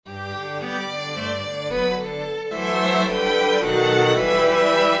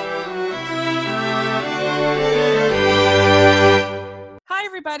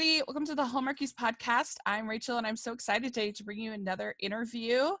everybody. Welcome to the Hallmarkies podcast. I'm Rachel, and I'm so excited today to bring you another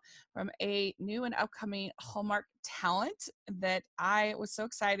interview from a new and upcoming Hallmark talent that I was so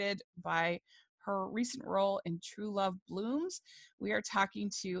excited by her recent role in True Love Blooms. We are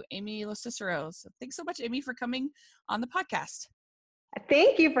talking to Amy LoCicero. So thanks so much, Amy, for coming on the podcast.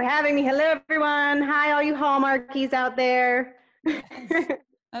 Thank you for having me. Hello, everyone. Hi, all you Hallmarkies out there. Yes.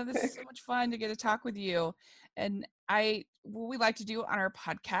 This is so much fun to get to talk with you. And what we like to do on our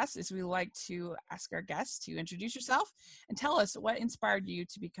podcast is we like to ask our guests to introduce yourself and tell us what inspired you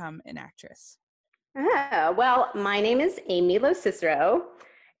to become an actress. Well, my name is Amy LoCicero.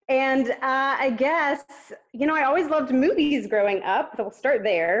 And I guess, I always loved movies growing up. So we'll start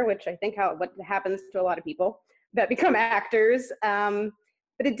there, which I think what happens to a lot of people that become actors. But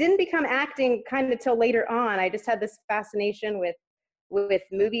it didn't become acting kind of till later on. I just had this fascination with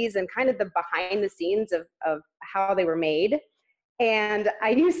movies and kind of the behind the scenes of how they were made. And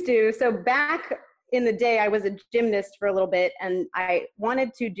so back in the day, I was a gymnast for a little bit, and I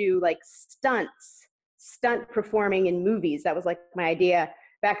wanted to do like stunt performing in movies. That was like my idea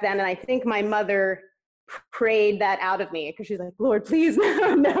back then. And I think my mother prayed that out of me because she's like, Lord, please,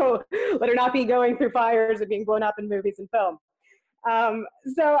 no, let her not be going through fires and being blown up in movies and film.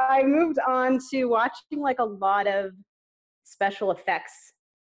 So I moved on to watching like a lot of special effects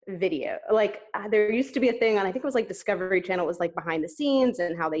video. Like there used to be a thing on, I think it was like Discovery Channel, it was like behind the scenes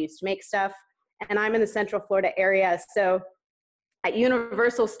and how they used to make stuff. And I'm in the Central Florida area. So at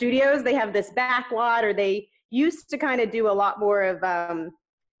Universal Studios, they have this backlot, or they used to kind of do a lot more of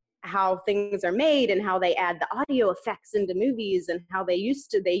how things are made and how they add the audio effects into movies, and how they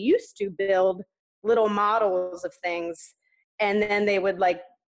used to build little models of things, and then they would like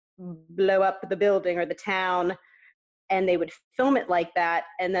blow up the building or the town, and they would film it like that.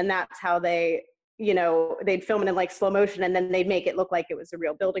 And then that's how they'd film it in like slow motion, and then they'd make it look like it was a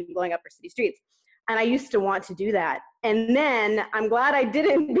real building blowing up or city streets. And I used to want to do that. And then I'm glad I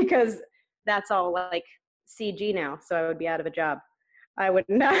didn't, because that's all like CG now. So I would be out of a job. I would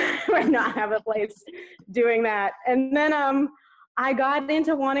not have a place doing that. And then I got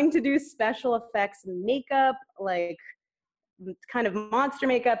into wanting to do special effects and makeup, like kind of monster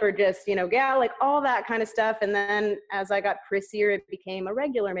makeup, or just, like all that kind of stuff. And then as I got prissier, it became a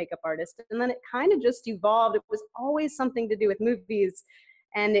regular makeup artist. And then it kind of just evolved. It was always something to do with movies.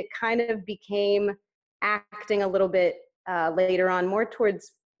 And it kind of became acting a little bit later on, more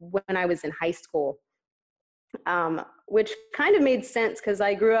towards when I was in high school, which kind of made sense because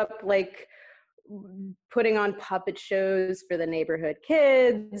I grew up like putting on puppet shows for the neighborhood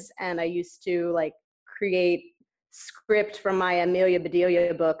kids. And I used to like create script from my Amelia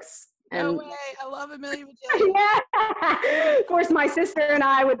Bedelia books. No way, I love Amelia Bedelia. Yeah. Of course, my sister and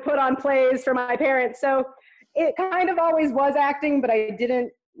I would put on plays for my parents. So it kind of always was acting, but I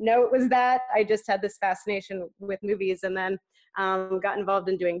didn't know it was that. I just had this fascination with movies, and then got involved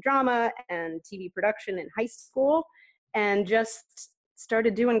in doing drama and TV production in high school, and just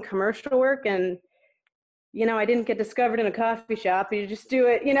started doing commercial work. And I didn't get discovered in a coffee shop. You just do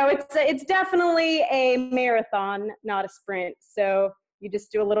it. It's definitely a marathon, not a sprint. So you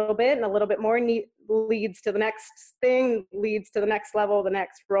just do a little bit and a little bit more, and leads to the next thing, leads to the next level, the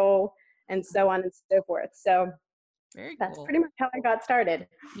next role, and so on and so forth. So very cool. That's pretty much how I got started.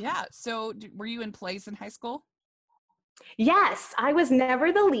 Yeah. So were you in plays in high school? Yes, I was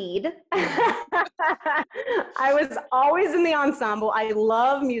never the lead. I was always in the ensemble. I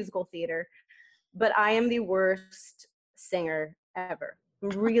love musical theater, but I am the worst singer ever.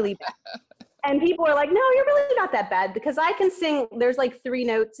 Really bad. And people are like, no, you're really not that bad, because I can sing. There's like 3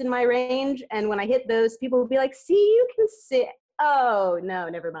 notes in my range. And when I hit those, people will be like, see, you can sing. Oh, no,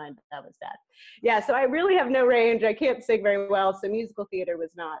 never mind. That was bad. Yeah, so I really have no range. I can't sing very well. So musical theater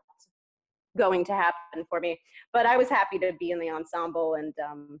was not going to happen for me. But I was happy to be in the ensemble and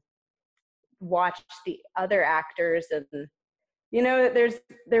watch the other actors. And,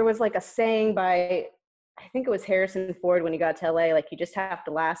 there was like a saying by, I think it was Harrison Ford when he got to LA, like, you just have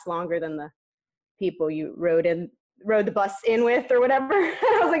to last longer than the people you rode the bus in with, or whatever.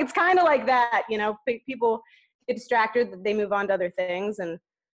 I was like, it's kind of like that, people get distracted, they move on to other things. And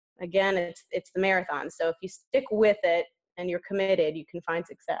again, it's the marathon. So if you stick with it and you're committed, you can find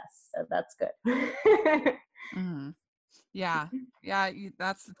success. So that's good. Mm-hmm. Yeah.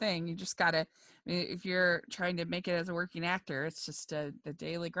 That's the thing. You just gotta, if you're trying to make it as a working actor, it's just the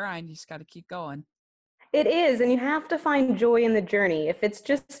daily grind. You just got to keep going. It is. And you have to find joy in the journey. If it's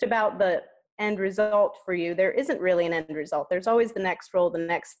just about the end result for you, there isn't really an end result. There's always the next role, the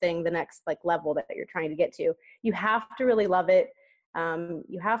next thing, the next like level that you're trying to get to. You have to really love it.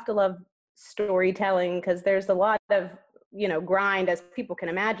 You have to love storytelling, because there's a lot of grind, as people can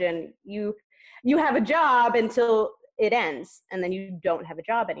imagine. You have a job until it ends, and then you don't have a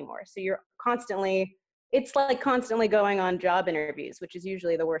job anymore. So it's like constantly going on job interviews, which is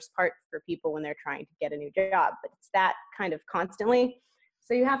usually the worst part for people when they're trying to get a new job, but it's that kind of constantly.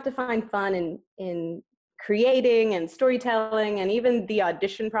 So you have to find fun in creating and storytelling and even the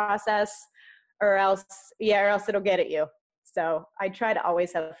audition process, or else it'll get at you. So I try to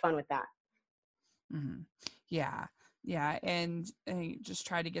always have fun with that. Mm-hmm. Yeah. Yeah. And just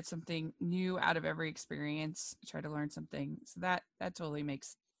try to get something new out of every experience, try to learn something. So that totally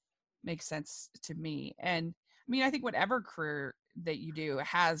makes sense to me. And I mean, I think whatever career that you do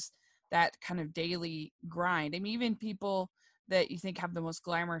has that kind of daily grind. I mean, even people that you think have the most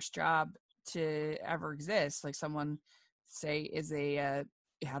glamorous job to ever exist, like someone say is I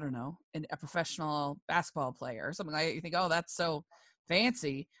don't know, a professional basketball player or something like that. You think, oh, that's so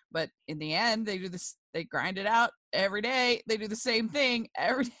fancy, but in the end, they grind it out every day. They do the same thing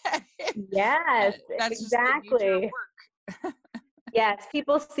every day. Yes, That's just the nature of exactly. work. Yes,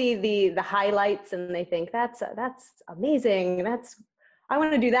 people see the highlights and they think that's amazing. I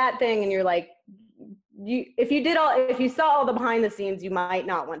want to do that thing, and you're like, if you saw all the behind the scenes, you might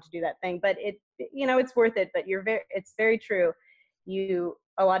not want to do that thing, but it's worth it. But it's very true.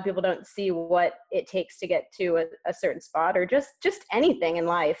 A lot of people don't see what it takes to get to a certain spot, or just anything in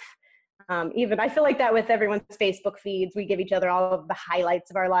life. Even I feel like that with everyone's Facebook feeds. We give each other all of the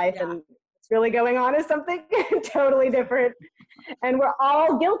highlights of our life, Yeah. and what's really going on is something totally different. And we're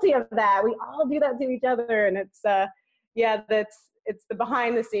all guilty of that. We all do that to each other, and it's the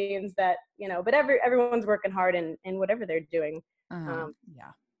behind the scenes that, but everyone's working hard in whatever they're doing.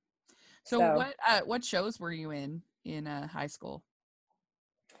 Yeah. So what shows were you in high school?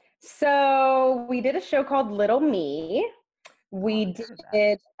 So we did a show called Little Me. We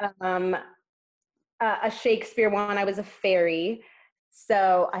did a Shakespeare one. I was a fairy.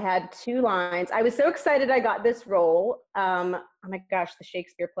 So I had 2 lines. I was so excited I got this role. Oh my gosh, the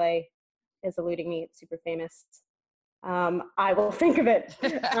Shakespeare play is eluding me. It's super famous. I will think of it.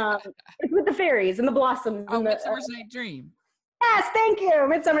 It's with the fairies and the blossoms. Oh, and Midsummer's Night Dream. Yes, thank you.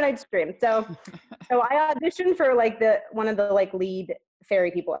 Midsummer Night's Dream. So I auditioned for one of the lead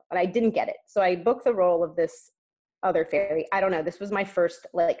fairy people, but I didn't get it. So I booked the role of this other fairy. I don't know. This was my first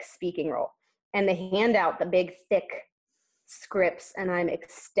speaking role, and they hand out the big thick scripts, and I'm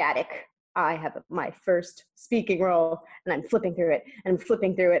ecstatic. I have my first speaking role, and I'm flipping through it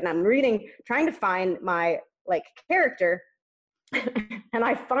and I'm reading, trying to find my character. And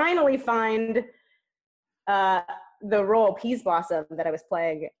I finally find the role Peas Blossom that I was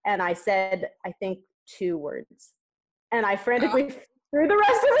playing, and I said, I think 2 words, and I frantically threw the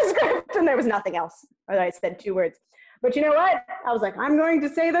rest of the script, and there was nothing else. I said 2 words. But you know what? I was like, I'm going to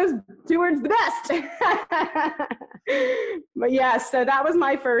say those 2 words the best. But yeah, so that was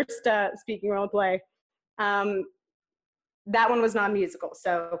my first speaking role play. That one was non-musical,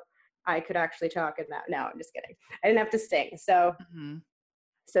 so I could actually talk in that. No, I'm just kidding. I didn't have to sing. So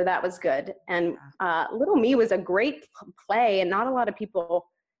so that was good. And Little Me was a great play, and not a lot of people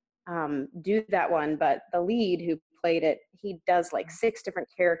do that one, but the lead who played it, he does 6 different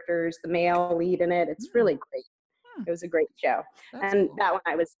characters, the male lead in it. It's really great. It was a great show. That's and cool. That one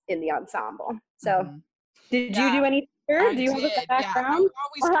I was in the ensemble. So did you do any I do you did. have a background?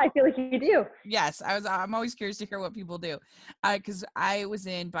 Yeah, I feel like you do. Yes, I'm always curious to hear what people do, because I was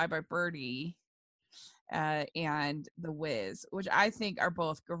in Bye Bye Birdie and The Wiz, which I think are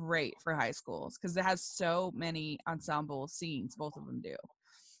both great for high schools because it has so many ensemble scenes. Both of them do.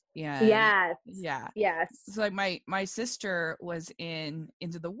 And Yes. So my sister was in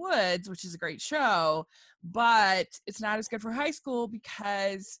Into the Woods, which is a great show, but it's not as good for high school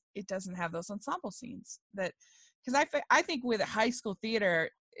because it doesn't have those ensemble scenes. Because I think with high school theater,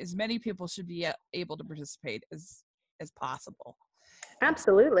 as many people should be able to participate as possible.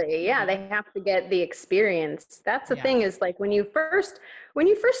 Absolutely. Yeah, they have to get the experience. That's the thing, is when you first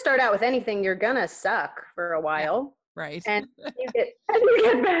start out with anything, you're gonna suck for a while. Right. And you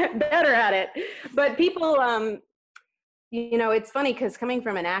get better at it. But people, it's funny because coming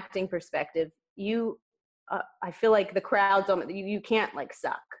from an acting perspective, I feel like the crowds, you can't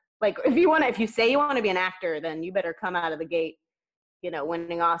suck. If you say you want to be an actor, then you better come out of the gate,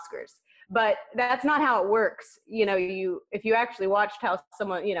 winning Oscars. But that's not how it works. If you actually watched how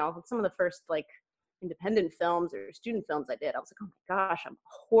someone, some of the first independent films or student films I did, I was like, oh my gosh, I'm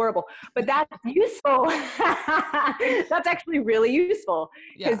horrible. But that's useful. That's actually really useful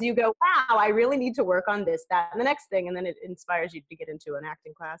because you go, wow, I really need to work on this, that, and the next thing. And then it inspires you to get into an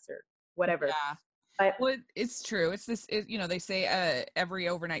acting class or whatever. Yeah. Well, it's true. It's this, they say every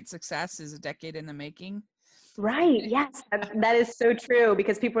overnight success is a decade in the making. Right. Yes. That is so true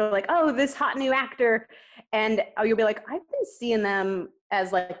because people are like, oh, this hot new actor. And you'll be like, I've been seeing them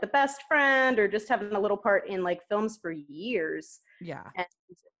as like the best friend or just having a little part in like films for years. Yeah.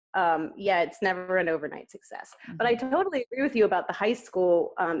 And yeah, it's never an overnight success. But I Hmm. totally agree with you about the high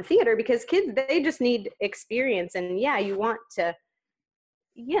school theater because kids, they just need experience. And yeah, you want to,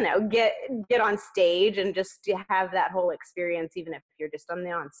 get on stage and just to have that whole experience, even if you're just on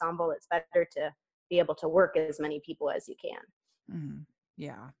the ensemble. It's better to be able to work as many people as you can. Hmm.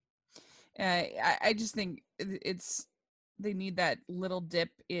 Yeah. I just think it's they need that little dip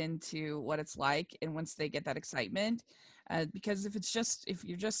into what it's like, and once they get that excitement, because if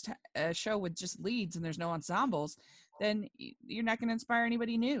you're just a show with just leads and there's no ensembles, then you're not going to inspire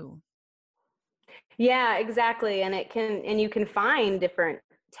anybody new. Yeah, exactly. And you can find different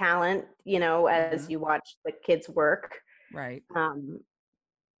talent, as Hmm. you watch the kids work. Right. Um,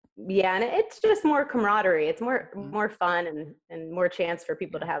 yeah, and it's just more camaraderie. It's Mhm. more fun and more chance for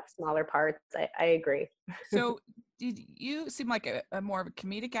people to Yeah. have smaller parts. I agree. So, did you seem like a more of a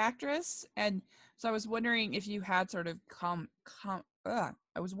comedic actress? And so I was wondering if you had sort of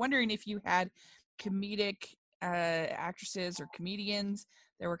I was wondering if you had comedic actresses or comedians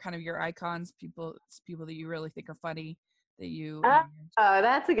that were kind of your icons, people that you really think are funny that you Oh, admired.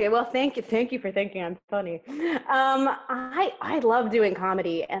 that's okay. Well, thank you for thinking I'm funny. I love doing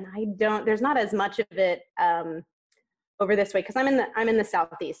comedy, and I don't. There's not as much of it over this way because I'm in the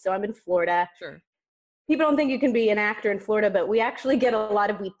southeast, so I'm in Florida. Sure. People don't think you can be an actor in Florida, but we actually get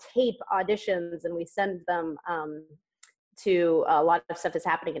we tape auditions and we send them to a lot of stuff that's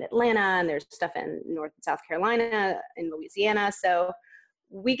happening in Atlanta, and there's stuff in North and South Carolina, in Louisiana. So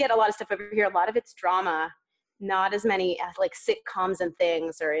we get a lot of stuff over here. A lot of it's drama, not as many like sitcoms and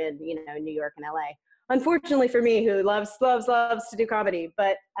things are in, New York and LA. Unfortunately for me, who loves to do comedy.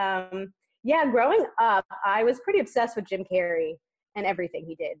 But yeah, growing up, I was pretty obsessed with Jim Carrey and everything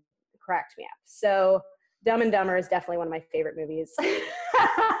he did cracked me up. So Dumb and Dumber is definitely one of my favorite movies.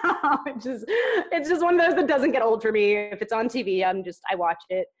 It's just one of those that doesn't get old for me. If it's on TV, I watch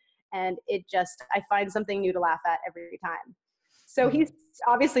it, and I find something new to laugh at every time. So Mhm. he's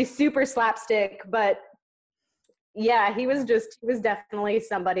obviously super slapstick, but yeah, he was definitely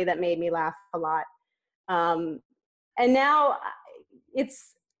somebody that made me laugh a lot. Um, and now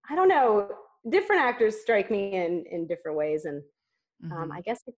it's, I don't know, different actors strike me in different ways, and I Mhm.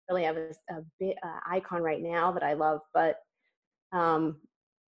 guess I really have a bit icon right now that I love, but um,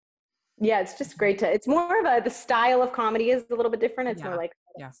 yeah, it's just Mhm. great it's more of the style of comedy is a little bit different. It's more Yeah. like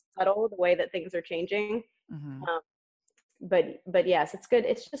Yeah. subtle, the way that things are changing. Mhm. Um, but yes, it's good.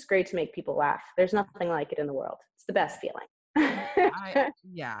 It's just great to make people laugh. There's nothing like it in the world. It's the best feeling.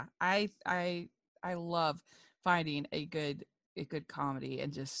 Yeah, I love finding a good comedy,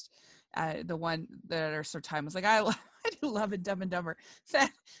 and just the one that are so timeless. Like I do love it, Dumb and Dumber.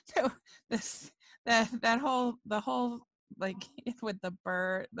 That that this that whole the whole like with the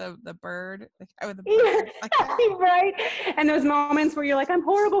bird, the guy with the Yeah, bird, like that. right. And those moments where you're like, I'm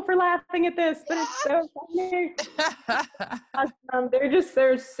horrible for laughing at this, but it's so funny. Yeah.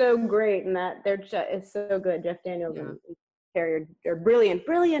 They're so great in that. It's so good. Jeff Daniels Yeah. and Carrie are brilliant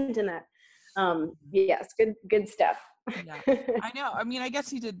in that. Yes, good stuff. Yeah, I know. I mean, I guess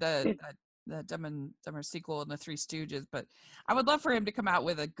he did the Dumb and Dumber sequel and the Three Stooges, but I would love for him to come out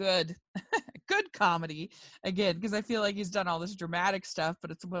with a good a good comedy again, because I feel like he's done all this dramatic stuff,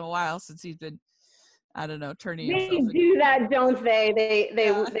 but it's been a while since he's been, I don't know, turning They himself into. do that, don't they? They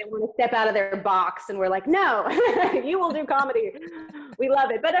Yeah. want to step out of their box, and we're like, no, you will do comedy. We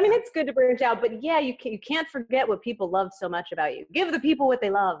love it, but I mean, Yeah. it's good to branch out. But yeah, you can't forget what people love so much about you. Give the people what they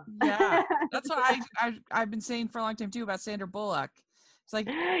love. Yeah. That's what I've been saying for a long time too about Sandra Bullock. It's like,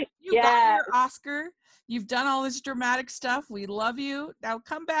 you got Yeah, your Oscar. You've done all this dramatic stuff. We love you. Now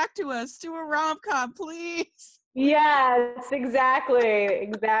come back to us. Do a rom-com, please. yes, exactly.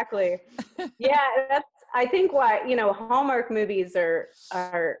 Yeah, that's I think why, Hallmark movies are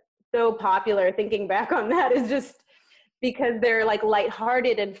so popular. Thinking back on that is just because they're like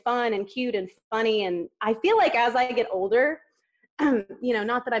lighthearted and fun and cute and funny. And I feel like as I get older,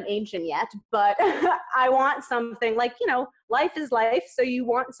 not that I'm ancient yet, but I want something like, life is life. So you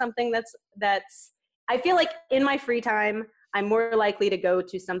want something that's, I feel like in my free time, I'm more likely to go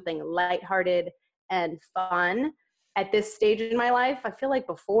to something lighthearted and fun at this stage in my life. I feel like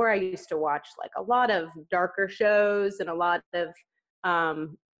before I used to watch like a lot of darker shows and a lot of,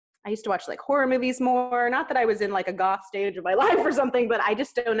 I used to watch like horror movies more. Not that I was in like a goth stage of my life or something, but I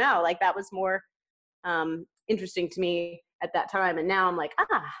just don't know. Like that was more interesting to me at that time. And now I'm like,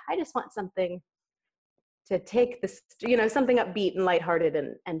 I just want something to take this, you know, something upbeat and lighthearted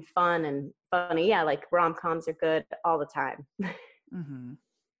and fun and funny. Yeah, like rom-coms are good all the time. Mm-hmm.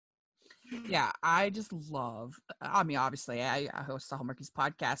 Yeah, I just love. I mean, obviously, I host the Hallmarkies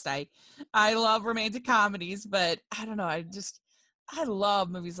podcast. I love romantic comedies, but I don't know. I love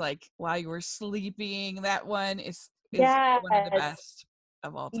movies like While You Were Sleeping. That one is one of the Yes, best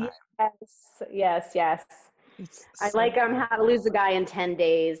of all time. yes, yes, yes. It's I so like good. How to Lose a Guy in 10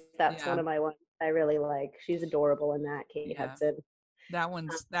 Days. That's one Yeah, of my ones I really like. She's adorable in that, Kate yeah. Hudson. That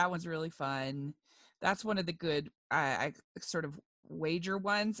one's really fun. That's one of the good I sort of wager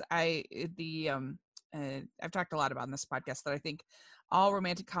ones. I've talked a lot about in this podcast that I think all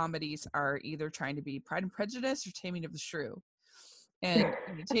romantic comedies are either trying to be Pride and Prejudice or Taming of the Shrew. And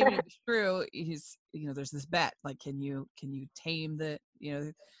Taming of the Shrew is, there's this bet, like, can you tame the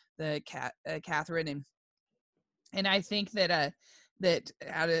cat, Catherine, and I think that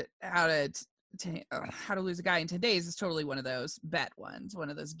how to lose a guy in 10 days is totally one of those bet ones, one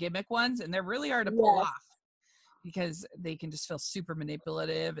of those gimmick ones, and they're really hard to pull Yes. off because they can just feel super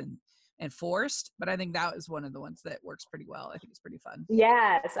manipulative and forced. But I think that is one of the ones that works pretty well. I think it's pretty fun.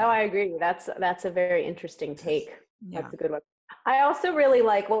 Yes. Yeah. Oh, I agree. That's a very interesting take. Yeah. That's a good one. I also really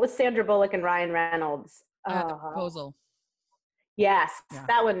like, what was Sandra Bullock and Ryan Reynolds? The Proposal. Yes, Yeah.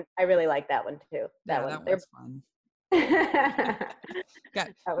 that one. I really like that one too. That one's fun.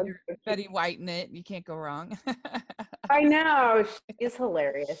 Got Betty White in it. You can't go wrong. I know. She's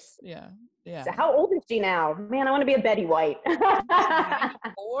hilarious. Yeah. Yeah. So how old is she now? Man, I want to be a Betty White.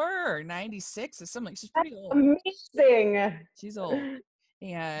 94 or 96 or something. She's pretty old. Amazing. She's old.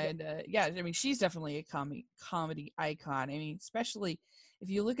 And yeah, I mean, she's definitely a comedy icon. I mean, especially if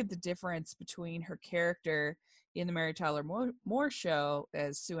you look at the difference between her character in the Mary Tyler Moore Show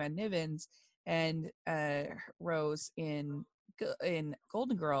as Sue Ann Nivens and Rose in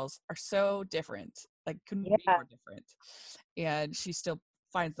Golden Girls are so different. Like, couldn't be more different. And she still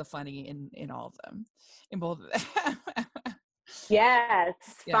finds the funny in all of them, in both of them. Yes,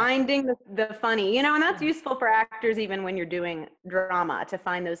 Yeah. finding the funny, and that's useful for actors even when you're doing drama, to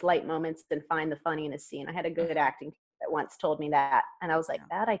find those light moments and find the funny in a scene. I had a good acting teacher that once told me that, and I was like,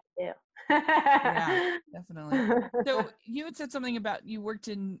 that I do. Yeah, definitely. So you had said something about you worked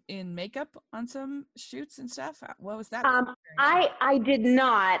in makeup on some shoots and stuff. What was that? I did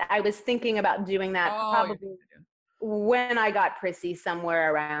not. I was thinking about doing that probably when I got prissy,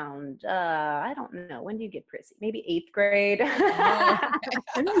 somewhere around, I don't know, when do you get prissy? Maybe 8th grade.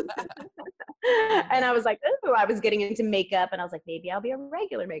 And I was like, oh, I was getting into makeup, and I was like, maybe I'll be a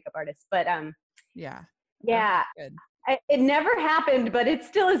regular makeup artist. But yeah. Good. It never happened, but it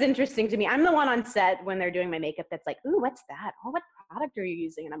still is interesting to me. I'm the one on set when they're doing my makeup that's like, ooh, what's that? Oh, what product are you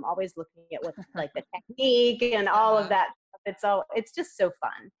using? And I'm always looking at what's like the technique and all of that stuff. It's just so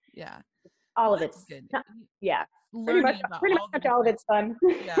fun. Yeah. All of it's good. Yeah. Pretty much all of it's fun.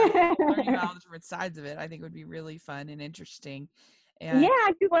 Yeah. Learning about all the different sides of it, I think, would be really fun and interesting. And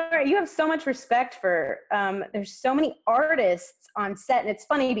you have so much respect for, there's so many artists on set, and it's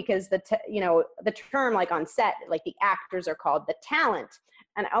funny because the term, like, on set, like, the actors are called the talent.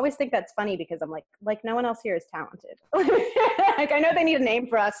 And I always think that's funny because I'm like no one else here is talented. Like, I know they need a name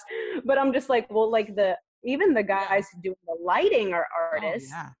for us, but I'm just like, well, like, even the guys doing the lighting are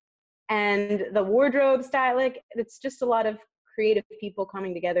artists. And the wardrobe style, like, it's just a lot of creative people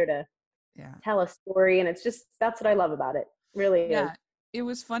coming together to tell a story. And that's what I love about it. Really is. It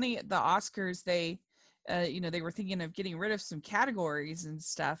was funny at the Oscars, they were thinking of getting rid of some categories and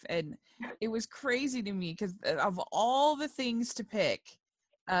stuff, and it was crazy to me because of all the things to pick,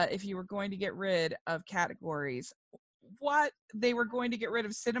 if you were going to get rid of categories, what they were going to get rid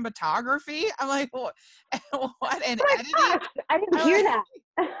of cinematography. I'm like, what? And editing? Gosh, I didn't hear that.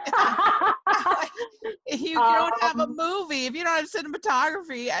 If you don't have a movie, if you don't have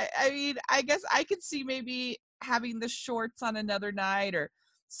cinematography, I mean, I guess I could see maybe having the shorts on another night or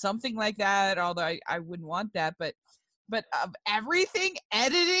something like that, although I wouldn't want that, but of everything,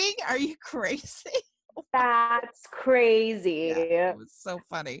 editing, are you crazy? That's crazy. It was so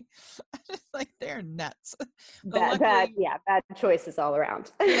funny. Just like, they're nuts. Bad choices all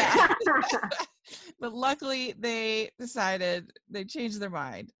around. But luckily they changed their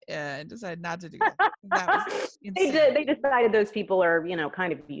mind and decided not to do that. That was insane. They decided those people are,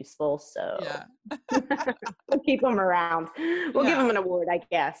 kind of useful, so we'll keep them around. We'll give them an award, I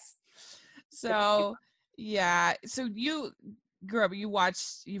guess. So so you grew up, you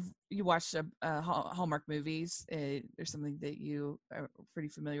watched Hallmark movies. There's something that you are pretty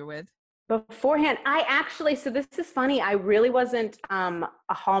familiar with beforehand. So this is funny, I really wasn't a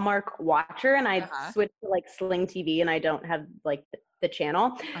Hallmark watcher, and I switched to, like, Sling TV, and I don't have, like, the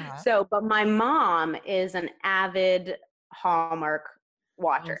channel. Uh-huh. So, but my mom is an avid Hallmark Oh,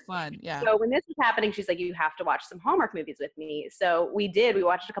 watcher. fun. Yeah. So when this was happening, she's like, you have to watch some Hallmark movies with me. So we did. We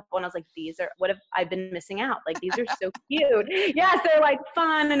watched a couple, and I was like, these are, what have I been missing out? Like, these are so cute. Yes, they're like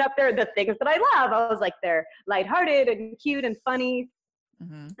fun and up there, the things that I love. I was like, they're lighthearted and cute and funny.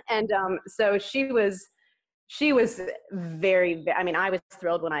 Mm-hmm. And so she was very, I mean, I was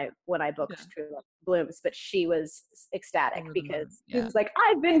thrilled when I booked Yeah. True Love Blooms, but she was ecstatic Over the moon. because she Yeah. was like,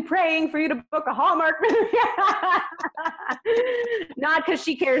 I've been praying for you to book a Hallmark movie. Not because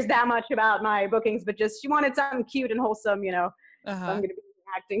she cares that much about my bookings, but just she wanted something cute and wholesome, you know. So I'm Uh-huh. going to be in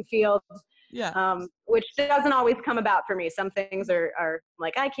the acting field, Yeah. which doesn't always come about for me. Some things are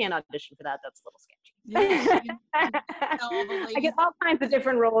like, I can't audition for that. That's a little sketchy. Yeah. You tell all the I ladies. get all kinds of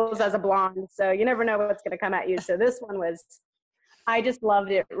different roles Yeah. as a blonde, so you never know what's going to come at you. So this one was, I just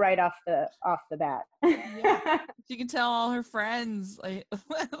loved it right off the bat. Yeah. She can tell all her friends, like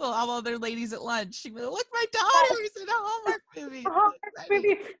all other ladies at lunch. She would look, my daughter's in a Hallmark movie. Hallmark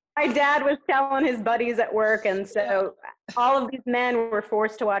movie. My dad was telling his buddies at work, and so all of these men were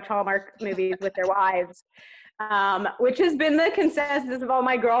forced to watch Hallmark movies with their wives, which has been the consensus of all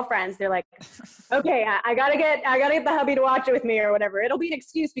my girlfriends. They're like, okay, I gotta get the hubby to watch it with me or whatever. It'll be an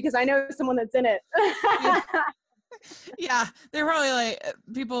excuse because I know someone that's in it. Yeah, they're probably like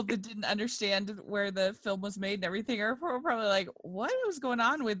people that didn't understand where the film was made and everything are probably like, what was going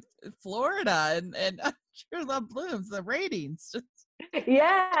on with Florida and True Love Blooms, the ratings?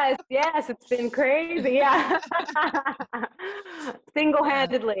 Yes, it's been crazy. Yeah.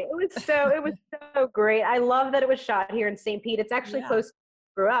 Single-handedly. It was so great. I love that it was shot here in St. Pete. It's actually Yeah. close to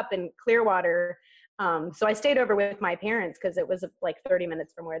where I grew up in Clearwater. So I stayed over with my parents because it was like 30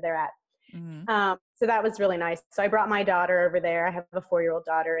 minutes from where they're at. Mm-hmm. So that was really nice. So I brought my daughter over there. I have a 4-year-old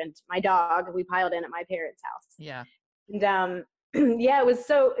daughter and my dog. We piled in at my parents' house. Yeah. And yeah, it was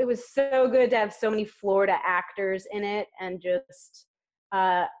so good to have so many Florida actors in it, and just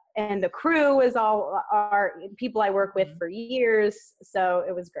and the crew was all our people I work with for years. So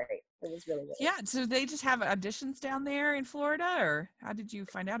it was great. It was really good. Yeah. So they just have auditions down there in Florida, or how did you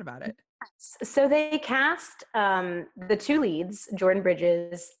find out about it? So they cast the 2 leads, Jordan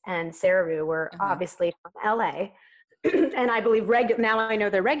Bridges and Sarah Rue, were obviously from LA. And I believe now I know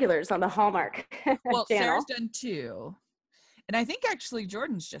they're regulars on the Hallmark Well, channel. Sarah's done 2. And I think actually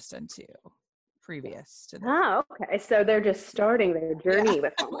Jordan's just done 2 previous to that. Oh, okay. So they're just starting their journey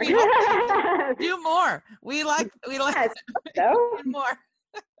with Hallmark. Do more. We like Yes, so. do more.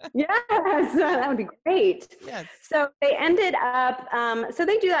 Yes, that would be great. Yes. So they ended up, so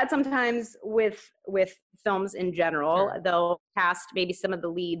they do that sometimes with films in general. Sure. They'll cast maybe some of the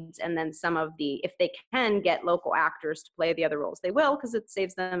leads, and then some of the, if they can get local actors to play the other roles, they will, because it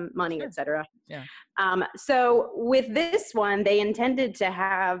saves them money, Sure. etc. Yeah. So with this one, they intended to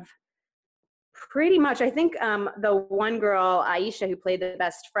have pretty much, I think the one girl, Aisha, who played the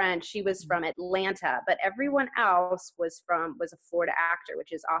best friend, she was from Atlanta, but everyone else was a Florida actor,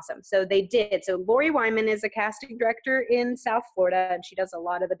 which is awesome. So they did. So Lori Wyman is a casting director in South Florida, and she does a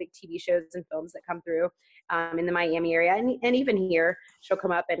lot of the big TV shows and films that come through in the Miami area. And even here, she'll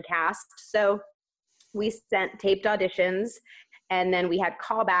come up and cast. So we sent taped auditions, and then we had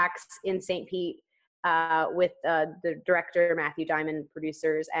callbacks in St. Pete with the director, Matthew Diamond,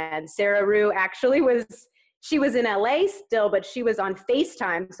 producers, and Sarah Rue actually was in LA still, but she was on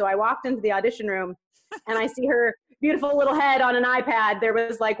FaceTime. So I walked into the audition room and I see her beautiful little head on an iPad. There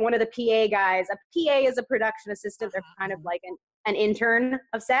was like one of the PA guys. A PA is a production assistant. They're kind of like an intern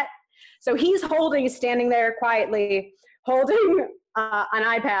of set. So he's standing there quietly holding an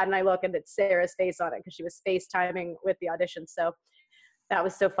iPad, and I look and it's Sarah's face on it because she was FaceTiming with the audition. So that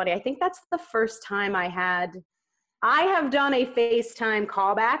was so funny. I think that's the first time I have done a FaceTime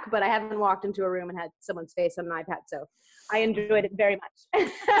callback, but I haven't walked into a room and had someone's face on an iPad. So I enjoyed it very much.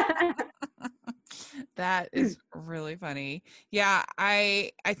 That is really funny. Yeah,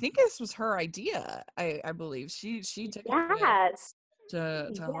 I think this was her idea. I believe she took it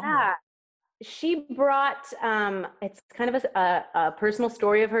to Hallmark. She brought it's kind of a personal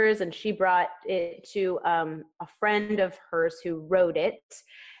story of hers, and she brought it to a friend of hers who wrote it.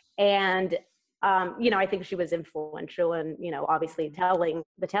 And I think she was influential in, obviously telling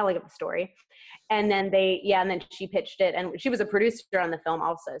the story. And then and then she pitched it, and she was a producer on the film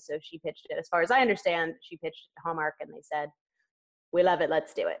also. So she pitched it, as far as I understand, she pitched it to Hallmark, and they said, we love it,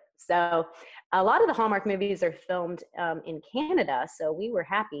 let's do it. So a lot of the Hallmark movies are filmed in Canada. So we were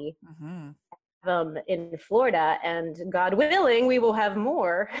happy in Florida, and God willing, we will have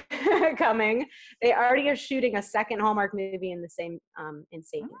more coming. They already are shooting a second Hallmark movie in the same in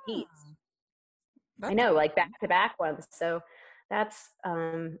St. Pete. I know, like back-to-back ones. So that's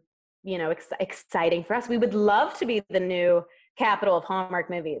exciting for us. We would love to be the new capital of Hallmark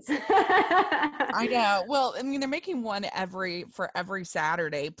movies. I know. Well, I mean, they're making one for every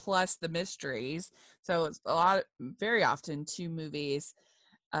Saturday plus the mysteries. So it's very often 2 movies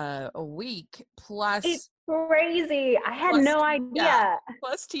a week It's plus crazy. I had plus no yeah, idea.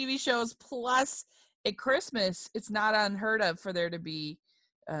 plus TV shows plus at Christmas. It's not unheard of for there to be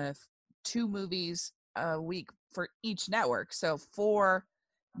 2 movies a week for each network. So 4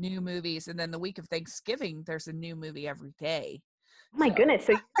 new movies, and then the week of Thanksgiving, there's a new movie every day. Oh my So goodness.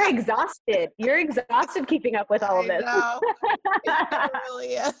 So you're exhausted. You're exhausted keeping up with all of I this. know it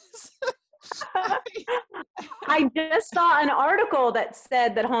really is. I just saw an article that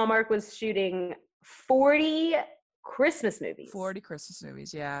said that Hallmark was shooting 40 Christmas movies. 40 Christmas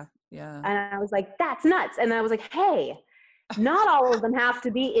movies, yeah. And I was like, that's nuts. And I was like, hey, not all of them have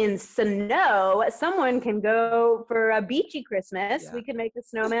to be in snow. Someone can go for a beachy Christmas. Yeah. We can make a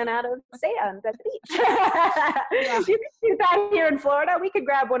snowman out of sand at the beach. Yeah. You can do that here in Florida. We could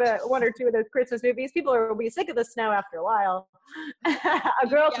grab one or two of those Christmas movies. People will be sick of the snow after a while. A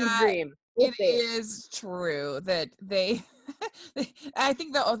girl can dream. It is true that they I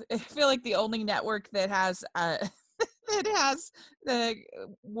feel like the only network that has it has the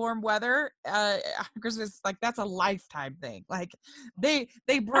warm weather Christmas, like that's a lifetime thing. Like they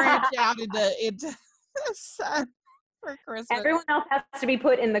branch out into the sun for Christmas. Everyone else has to be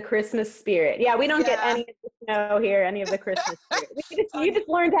put in the Christmas spirit. Yeah, we don't get any of the snow here, any of the Christmas spirit. You just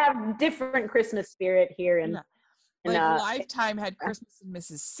learn to have different Christmas spirit here in Lifetime had Christmas in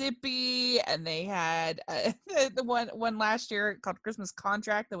Mississippi, and they had the one last year called Christmas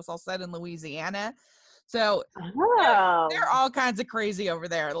Contract that was all set in Louisiana. So they're all kinds of crazy over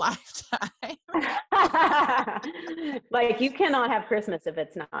there at Lifetime. Like you cannot have Christmas if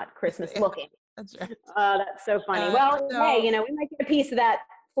it's not Christmas looking. That's right. That's so funny. Hey, we might get a piece of that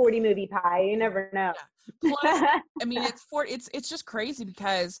 40 movie pie. You never know. Yeah. Plus, I mean, it's just crazy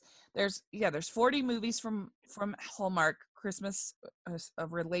because there's 40 movies from Hallmark Christmas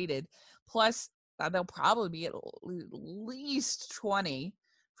related. Plus, there'll probably be at least 20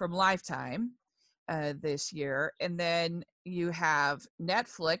 from Lifetime this year, and then you have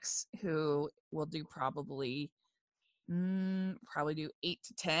Netflix, who will do probably do 8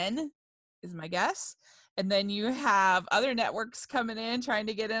 to 10 is my guess. And then you have other networks coming in trying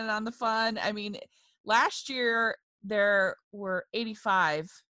to get in on the fun. I mean, last year there were 85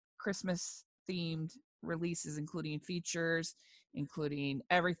 Christmas themed releases, including features, including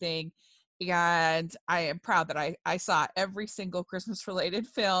everything. And I am proud that I saw every single Christmas related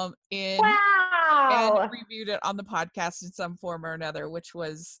film and reviewed it on the podcast in some form or another, which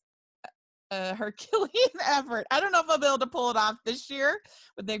was a Herculean effort. I don't know if I'll be able to pull it off this year,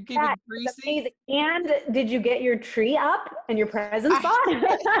 but they're keeping it greasy. And did you get your tree up and your presents bought?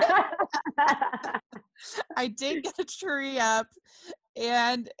 I did get a tree up,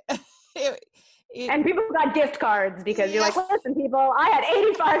 and and people got gift cards because you're like, listen, people, I had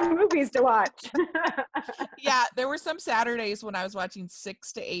 85 movies to watch. Yeah, there were some Saturdays when I was watching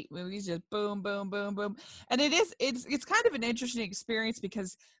 6 to 8 movies, just boom, boom, boom, boom. And it's kind of an interesting experience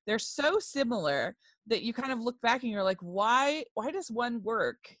because they're so similar that you kind of look back and you're like, why does one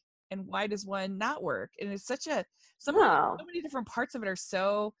work and why does one not work? And it's so many different parts of it are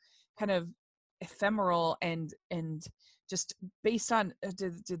so kind of ephemeral and just based on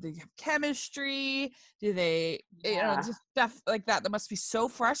do they have chemistry, do they just stuff like that must be so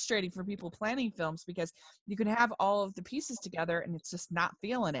frustrating for people planning films because you can have all of the pieces together and it's just not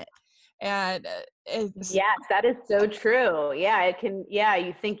feeling it. And yes, that is so true. It can.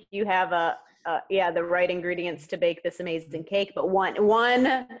 You think you have the right ingredients to bake this amazing cake, but one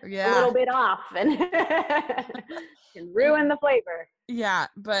a little bit off and can ruin the flavor. Yeah,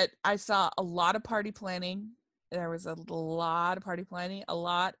 but I saw a lot of party planning. There was a lot of party planning, a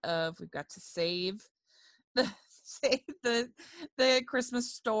lot of we've got to save the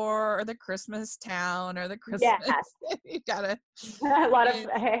Christmas store or the Christmas town or the Christmas. You gotta a lot of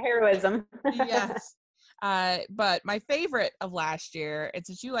heroism. Yes. But my favorite of last year, and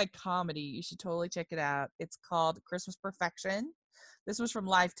since you like comedy, you should totally check it out. It's called Christmas Perfection. This was from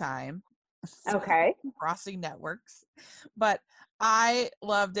Lifetime. Okay. Crossing networks. But I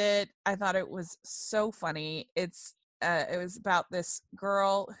loved it. I thought it was so funny. It was about this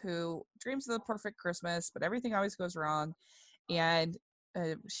girl who dreams of the perfect Christmas, but everything always goes wrong. And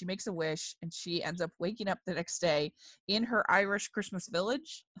she makes a wish and she ends up waking up the next day in her Irish Christmas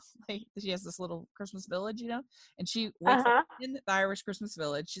village. Like she has this little Christmas village, and she wakes up in the Irish Christmas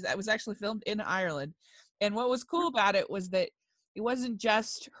village. That was actually filmed in Ireland. And what was cool about it was that it wasn't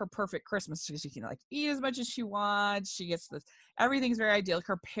just her perfect Christmas. She can like eat as much as she wants. She gets this, everything's very ideal.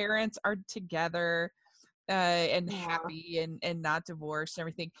 Her parents are together and Aw. happy and not divorced and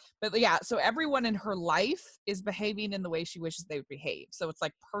everything. But yeah, so everyone in her life is behaving in the way she wishes they would behave. So it's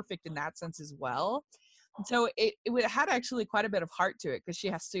like perfect in that sense as well. And so it had actually quite a bit of heart to it because she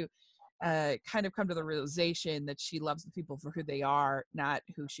has to kind of come to the realization that she loves the people for who they are, not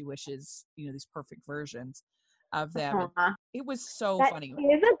who she wishes, these perfect versions of them. And Aw. it was so That funny.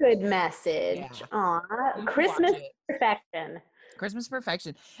 is a good Yeah, message. Aw. you should watch Christmas it. perfection. Christmas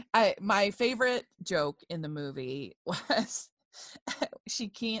perfection. My favorite joke in the movie was she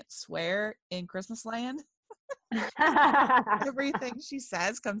can't swear in Christmas land. Everything she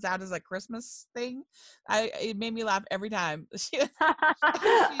says comes out as a Christmas thing. It made me laugh every time. She's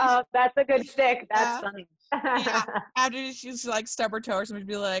Oh, that's a good shtick. That's yeah, funny. yeah. After she's like stub her toe or somebody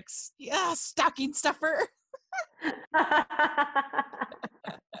be like, yeah, stocking stuffer,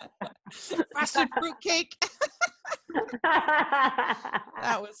 frosted fruitcake.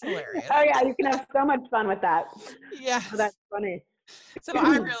 That was hilarious. Oh yeah, you can have so much fun with that. Oh, Yes. that's funny. So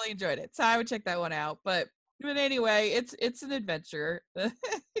I really enjoyed it. So I would check that one out. But anyway, it's an adventure.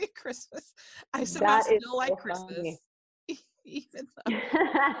 Christmas. I somehow That is still like so Christmas, funny. even though.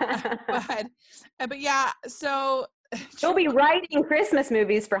 But yeah. So You'll be writing Christmas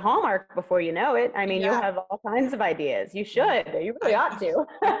movies for Hallmark before you know it. I mean, you'll yeah, have all kinds of ideas. You should. You really I ought to.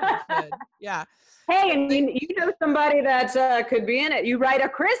 really should. Yeah. Hey, So and you know somebody that could be in it. You write a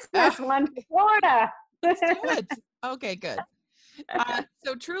Christmas one for Florida. let's do it. Okay, good.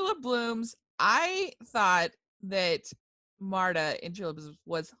 So True Love Blooms, I thought that Marta in True Love Blooms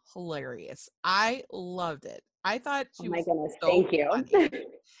was hilarious. I loved it. I thought Oh she my was goodness, so thank you.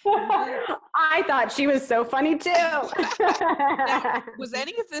 funny. I thought she was so funny too. Now, was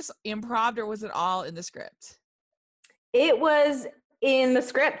any of this improv or was it all in the script? It was in the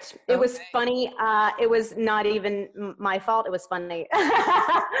script. It was Okay. funny. It was not even my fault. It was funny.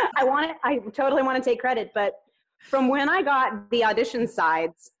 I totally want to take credit, but from when I got the audition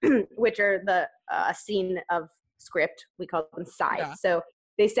sides, which are the scene of script, we call them sides. Yeah. So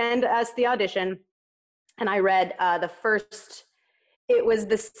they send us the audition, and I read the first. It was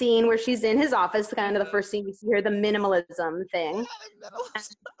the scene where she's in his office, kind of the first scene we see her, the minimalism thing.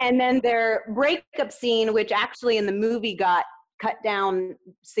 And then their breakup scene, which actually in the movie got cut down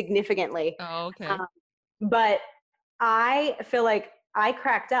significantly. Oh, okay. But I feel like I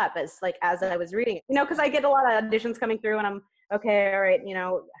cracked up as I was reading it, because I get a lot of auditions coming through and I'm okay, all right,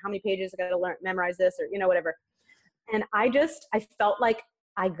 how many pages I got to memorize this or, whatever. And I felt like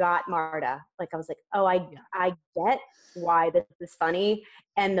I got Marta. Like I was like, oh, I get why this is funny.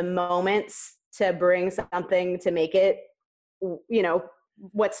 And the moments to bring something to make it,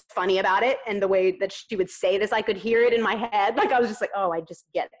 what's funny about it and the way that she would say this, I could hear it in my head. Like I was just like, oh, I just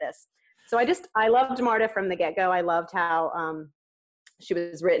get this. So I loved Marta from the get-go. I loved how she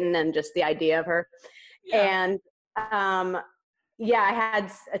was written and just the idea of her. Yeah. And I had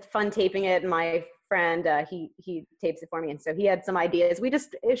fun taping it. My friend, he tapes it for me. And so he had some ideas.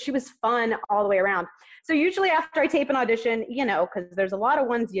 She was fun all the way around. So usually after I tape an audition, because there's a lot of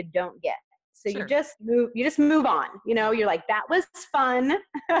ones you don't get. So sure. you just move on, you're like, that was fun.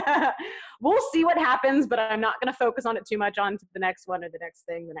 We'll see what happens, but I'm not going to focus on it too much on to the next one or the next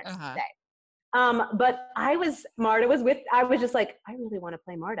thing the next day. But I was just like, I really want to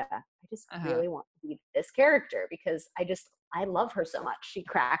play Marta. I just really want to be this character because I love her so much. She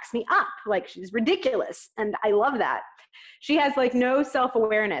cracks me up. Like she's ridiculous. And I love that. She has no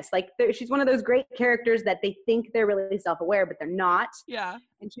self-awareness. Like she's one of those great characters that they think they're really self-aware, but they're not. Yeah.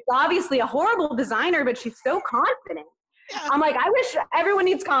 And she's obviously a horrible designer, but she's so confident. Yeah. I'm like, I wish everyone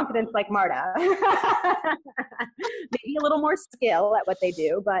needs confidence like Marta. Maybe a little more skill at what they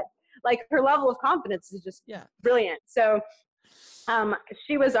do, but her level of confidence is just brilliant. So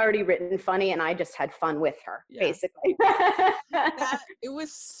she was already written funny and I just had fun with her, basically. It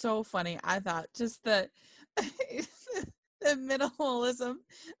was so funny. I thought just the minimalism.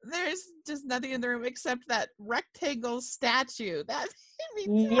 There's just nothing in the room except that rectangle statue. That made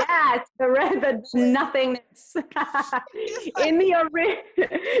me yes, the nothingness. In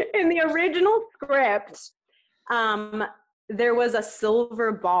the original script, there was a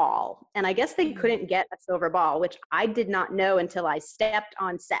silver ball, and I guess they couldn't get a silver ball, which I did not know until I stepped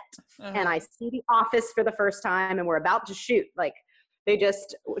on set. And I see the office for the first time, and we're about to shoot. They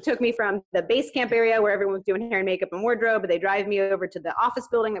just took me from the base camp area where everyone was doing hair and makeup and wardrobe, but they drive me over to the office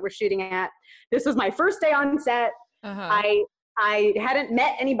building that we're shooting at. This was my first day on set. I hadn't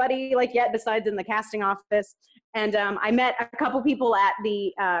met anybody yet besides in the casting office. And I met a couple people at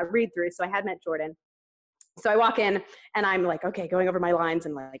the read-through, so I had met Jordan. So I walk in and I'm like, okay, going over my lines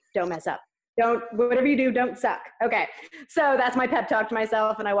and like, don't mess up. Whatever you do, don't suck. Okay. So that's my pep talk to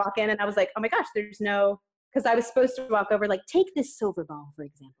myself. And I walk in and I was like, oh my gosh, because I was supposed to walk over, like, take this silver ball, for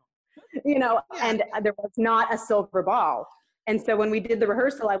example, and there was not a silver ball. And so when we did the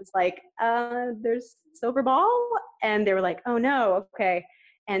rehearsal, I was like, there's silver ball? And they were like, oh no, okay.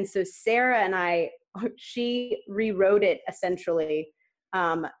 And so Sarah and she rewrote it essentially.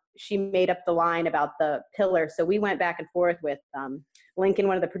 She made up the line about the pillar. So we went back and forth with Lincoln,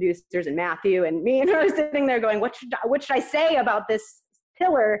 one of the producers, and Matthew, and me and her sitting there going, what should I say about this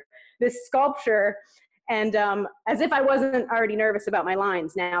pillar, this sculpture? And as if I wasn't already nervous about my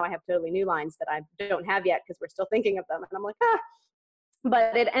lines, now I have totally new lines that I don't have yet because we're still thinking of them. And I'm like,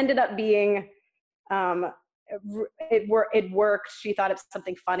 But it ended up being, it worked. She thought it was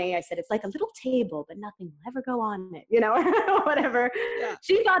something funny. I said, it's like a little table, but nothing will ever go on it, whatever. Yeah.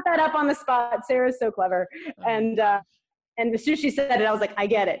 She thought that up on the spot. Sarah's so clever. And as soon as she said it, I was like, I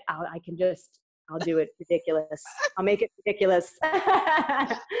get it. I'll do it ridiculous. I'll make it ridiculous.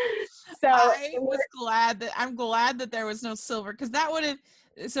 So I'm glad that there was no silver, because that would have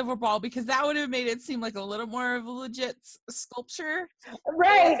silver ball, because that would have made it seem like a little more of a legit sculpture.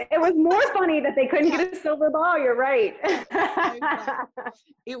 Right. It was more funny that they couldn't get a silver ball. You're right.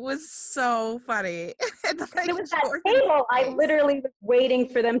 It was so funny. It was that table. I literally was waiting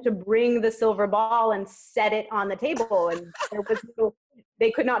for them to bring the silver ball and set it on the table, and they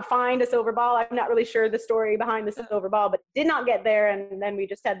could not find a silver ball. I'm not really sure the story behind the silver ball, but did not get there. And then we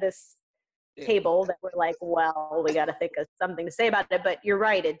just had this table that we're like, well, we got to think of something to say about it. But you're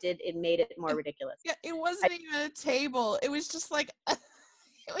right. It made it more ridiculous. Yeah. It wasn't even a table. It was just like, it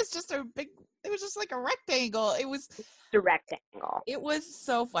was just like a rectangle. It was a rectangle. It was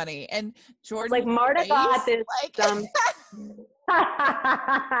so funny. And Jordan, like, Marta got this.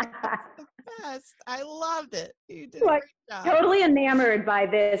 Best. I loved it. You did like, a great job. Totally enamored by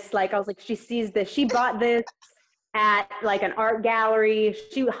this. Like, I was like, she sees this. She bought this at like an art gallery.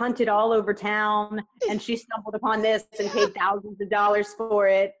 She hunted all over town and she stumbled upon this and paid thousands of dollars for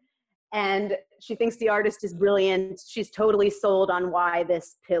it. And she thinks the artist is brilliant. She's totally sold on why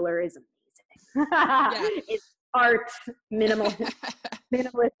this pillar is amazing. It's art,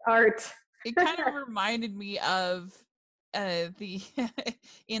 minimalist art. It kind of reminded me of the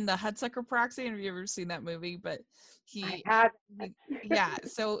in the Hudsucker Proxy. Have you ever seen that movie? But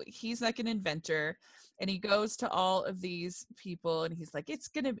so he's like an inventor, and he goes to all of these people and he's like,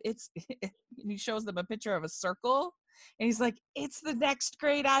 and he shows them a picture of a circle and he's like, it's the next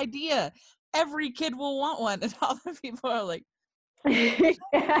great idea, every kid will want one. And all the people are like,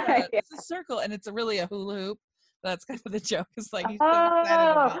 it's a circle, and it's really a hula hoop. That's kind of the joke. It's like, he's so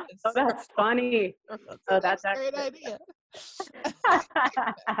excited about this. Oh, that's funny. That's a great idea.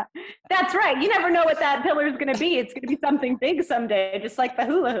 That's right. You never know what that pillar is going to be. It's going to be something big someday, just like the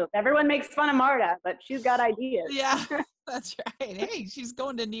hula hoop. Everyone makes fun of Marta, but she's got ideas. Yeah, that's right. Hey, she's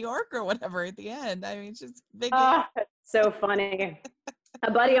going to New York or whatever at the end. I mean, she's big. That's so funny. A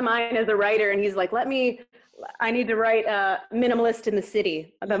buddy of mine is a writer, and he's like, I need to write Minimalist in the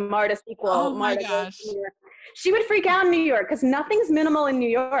City, the Marta sequel. Oh my gosh. She would freak out in New York because nothing's minimal in New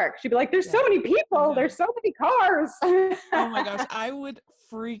York. She'd be like, there's so many people. There's so many cars. Oh my gosh. I would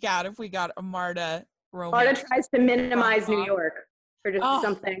freak out if we got a Marta romance. Marta tries to minimize New York for just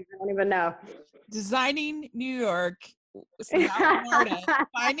something. I don't even know. Designing New York without Marta,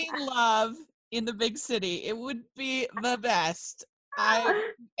 finding love in the big city. It would be the best.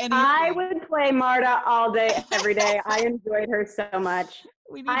 I would play Marta all day, every day. I enjoyed her so much.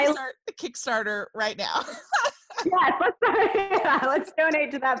 We need to start the Kickstarter right now. Yes, let's donate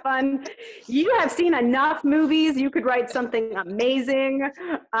to that fund. You have seen enough movies. You could write something amazing.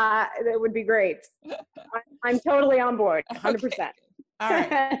 That would be great. I'm totally on board, 100%. Okay. All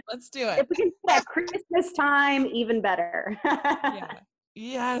right, let's do it. If we can get Christmas time, even better. Yeah.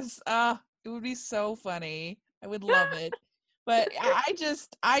 Yes. It would be so funny. I would love it. But I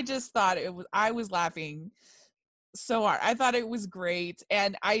just thought I was laughing so hard. I thought it was great.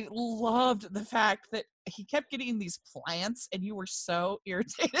 And I loved the fact that he kept getting these plants and you were so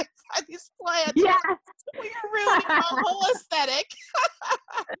irritated by these plants. Yeah. We were really the whole aesthetic.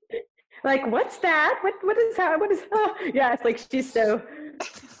 Like, what's that? What is that? What is that? Yeah, it's like she's so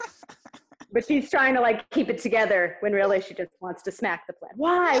but she's trying to like keep it together when really she just wants to smack the plant.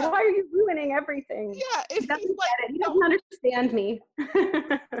 Why? Yeah. Why are you ruining everything? Yeah, he doesn't get it. He doesn't understand me.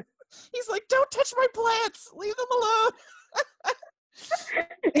 He's like, don't touch my plants. Leave them alone.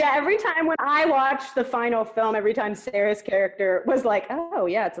 Yeah, every time when I watched the final film, every time Sarah's character was like, oh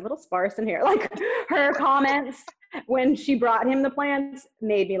yeah, it's a little sparse in here. Like her comments when she brought him the plants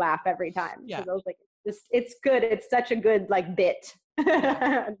made me laugh every time. Yeah. I was like, it's good. It's such a good like bit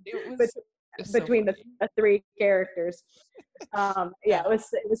Yeah. It was so between funny. the three characters. Yeah, Yeah. it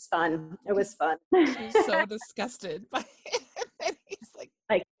was fun. It was fun. She's so disgusted by it. And he's like,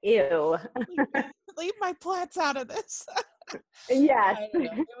 Like, ew. leave, leave my plants out of this. Yes. I don't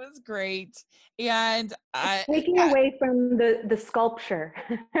know. It was great. And Taking yeah, away from the sculpture.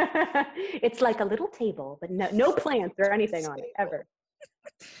 It's like a little table, but no plants or anything on it ever.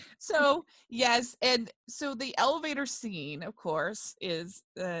 so yes, and so the elevator scene, of course, is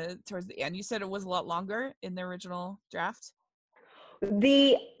towards the end. You said it was a lot longer in the original draft.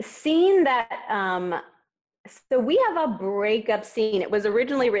 The scene that so we have a breakup scene. It was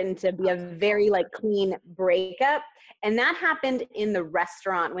originally written to be a very like clean breakup, and that happened in the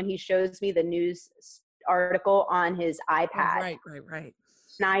restaurant when he shows me the news article on his Oh, iPad. right.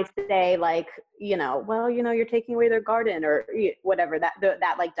 And I say like, well, you're taking away their garden or whatever,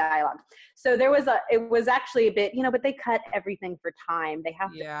 that like dialogue. So it was actually a bit, but they cut everything for time. They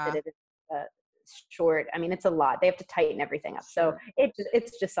have to Yeah, fit it short. I mean, it's a lot. They have to tighten everything up. So sure.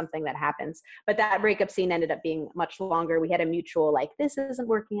 it's just something that happens. But that breakup scene ended up being much longer. We had a mutual, like, this isn't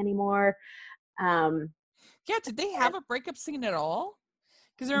working anymore. Yeah, did they have a breakup scene at all?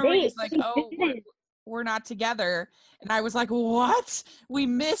 Because I remember They, he's like, they "Oh, didn't. we're not together," and I was like, "What? We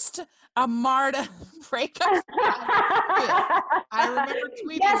missed a Marta breakup scene?" I remember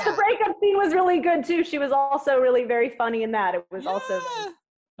tweeting Yes, the that. breakup scene was really good too. She was also really very funny in that. It was also Yeah.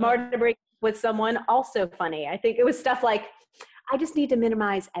 Marta break with someone also funny. I think it was stuff like, I just need to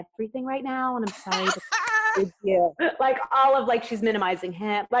minimize everything right now, and I'm sorry to with you. Like all of like she's minimizing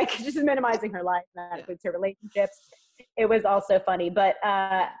him, like she's minimizing her life, and that Yeah, includes her relationships. It was also funny, but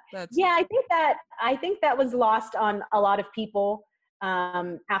that's yeah, funny. I think that was lost on a lot of people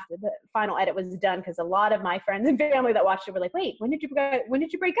after the final edit was done, because a lot of my friends and family that watched it were like, "Wait, when did you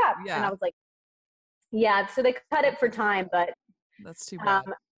break up?" And I Yeah, was like, "Yeah." So they cut it for time, but that's too um,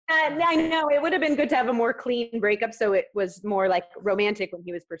 bad. and I know it would have been good to have a more clean breakup, so it was more like romantic when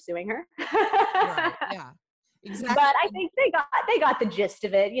he was pursuing her. Right. Yeah. Exactly. But I think they got the gist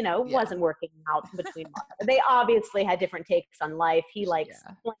of it. It Yeah. wasn't working out between them. They obviously had different takes on life. He likes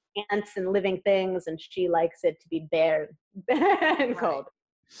Yeah. plants and living things, and she likes it to be bare and Right. cold.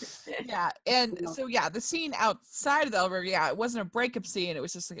 Yeah. And so yeah, the scene outside of the elevator, yeah, it wasn't a breakup scene. It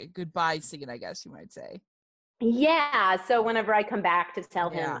was just like a goodbye scene, I guess you might say. Yeah. So whenever I come back to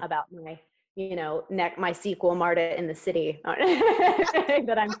tell him Yeah. about my sequel, Marta in the City,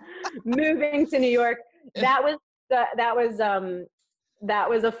 that I'm moving to New York, that was that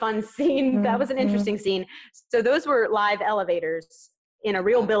was a fun scene. That was an interesting scene. So those were live elevators in a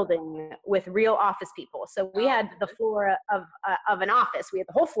real Yeah. building with real office people. So we Oh, had the floor of an office. We had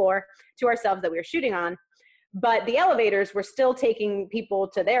the whole floor to ourselves that we were shooting on, but the elevators were still taking people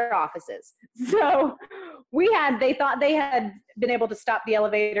to their offices. So they thought they had been able to stop the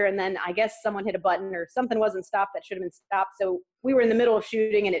elevator, and then I guess someone hit a button or something wasn't stopped that should have been stopped. So we were in the middle of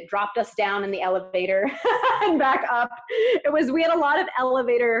shooting, and it dropped us down in the elevator and back up. We had a lot of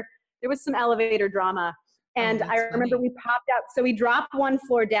there was some elevator drama. oh, And I that's remember funny. we popped out. So we dropped one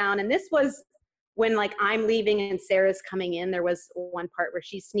floor down, and this was when like I'm leaving and Sarah's coming in. There was one part where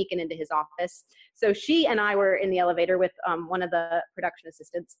she's sneaking into his office. So she and I were in the elevator with one of the production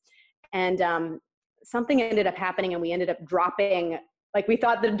assistants, and something ended up happening, and we ended up dropping. Like we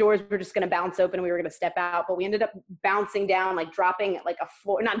thought the doors were just going to bounce open and we were going to step out, but we ended up bouncing down, like dropping like a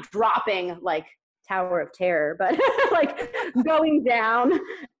floor, not dropping like Tower of Terror, but like going down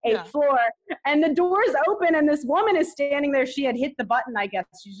a Yeah. floor, and the doors open and this woman is standing there. She had hit the button, I guess.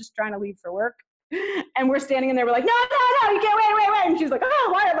 She's just trying to leave for work. And we're standing in there. We're like, no, you can't, wait. And she's like, oh,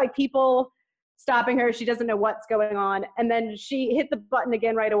 why are like people stopping her? She doesn't know what's going on. And then she hit the button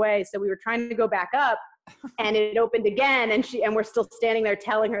again right away. So we were trying to go back up, and it opened again. And we're still standing there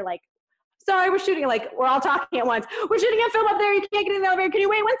telling her like, sorry, we're shooting, like we're all talking at once. We're shooting a film up there. You can't get in the elevator. Can you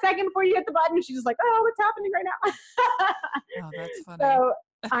wait 1 second before you hit the button? And she's just like, oh, what's happening right now? Oh, that's funny. So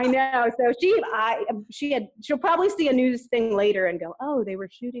I know. So she'll probably see a news thing later and go, oh, they were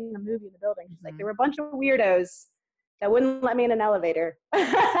shooting a movie in the building. She's like, there were a bunch of weirdos that wouldn't let me in an elevator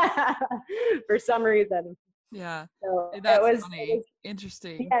for some reason. Yeah. So That's funny.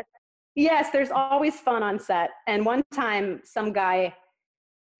 Interesting. yes, there's always fun on set. And one time some guy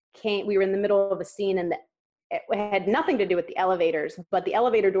we were in the middle of a scene, and it had nothing to do with the elevators, but the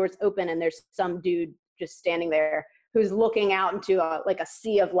elevator doors open and there's some dude just standing there who's looking out into like a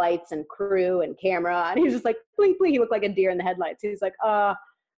sea of lights and crew and camera, and he's just like blink blink. He looked like a deer in the headlights. He's like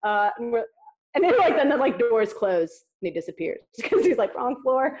and then the doors close and he disappears because he's like, wrong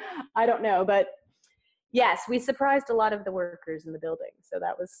floor. I don't know, but yes, we surprised a lot of the workers in the building, so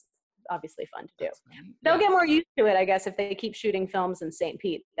that was obviously fun to do. That's funny. They'll Yeah. get more used to it, I guess, if they keep shooting films in St.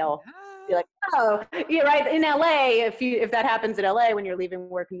 Pete. They'll be Yeah. like, oh, you're right. In LA, if that happens in LA when you're leaving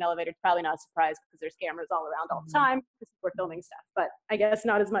work in an elevator, it's probably not a surprise because there's cameras all around all the Mhm. time because we're filming stuff. But I guess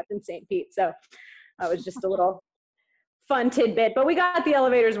not as much in St. Pete. So that was just a little fun tidbit. But we got the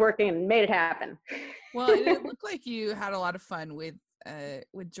elevators working and made it happen. Well, and it looked like you had a lot of fun with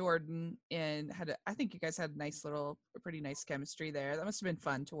Jordan and I think you guys had a pretty nice chemistry there. That must have been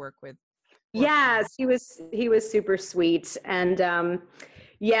fun to work with. Yes, he was super sweet, and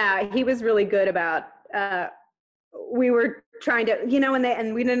yeah, he was really good about. We were trying to,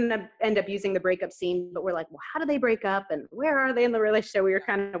 and we didn't end up using the breakup scene, but we're like, well, how do they break up, and where are they in the relationship? We were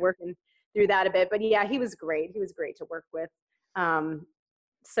kind of working through that a bit, but yeah, he was great. He was great to work with.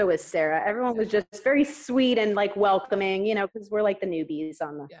 So was Sarah. Everyone was just very sweet and like welcoming, because we're like the newbies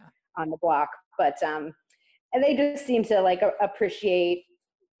on the block, but and they just seem to like appreciate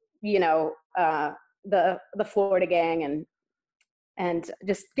the Florida gang and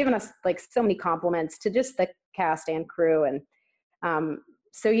just giving us like so many compliments to just the cast and crew. And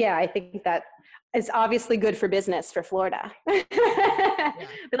so, yeah, I think that is obviously good for business for Florida.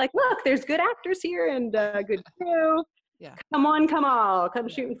 They're like, look, there's good actors here and good crew. Yeah. Come on, come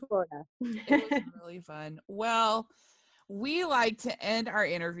shoot in Florida. It was really fun. Well, we like to end our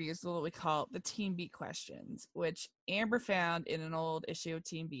interviews with what we call the Team Beat questions, which Amber found in an old issue of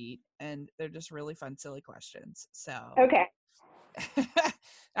Team Beat, and they're just really fun, silly questions. So, Okay.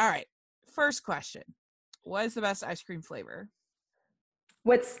 All right. First question. What is the best ice cream flavor?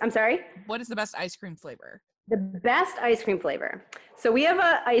 I'm sorry? What is the best ice cream flavor? The best ice cream flavor. So we have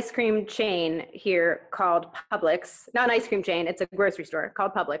an ice cream chain here called Publix. Not an ice cream chain, it's a grocery store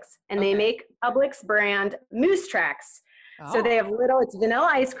called Publix. And they make Publix brand Moose Tracks. Oh. So they have it's vanilla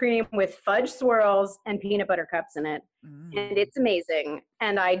ice cream with fudge swirls and peanut butter cups in it. And it's amazing.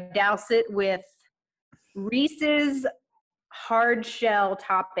 And I douse it with Reese's hard shell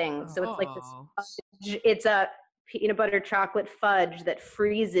topping. So it's like this, it's a peanut butter chocolate fudge that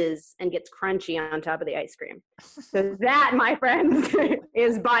freezes and gets crunchy on top of the ice cream. So that, my friends,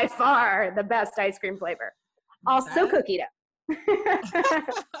 is by far the best ice cream flavor. Also cookie dough.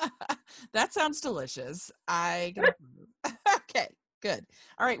 That sounds delicious. Okay, good.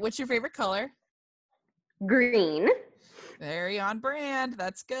 All right, what's your favorite color? Green. Very on brand.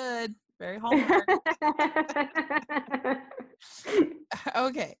 That's good. Very Hallmark.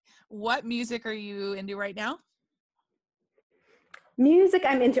 Okay, what music are you into right now? Music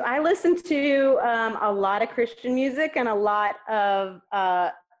I'm into. I listen to a lot of Christian music and a lot of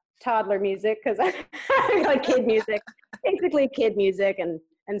toddler music because I like kid music, basically kid music and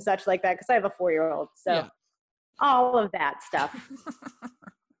such like that because I have a 4-year-old. So all of that stuff.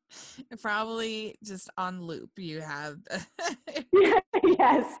 Probably just on loop. You have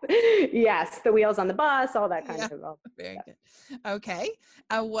yes, the wheels on the bus, all that kind of. Very good. Okay,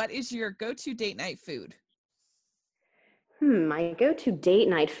 what is your go-to date night food? My go-to date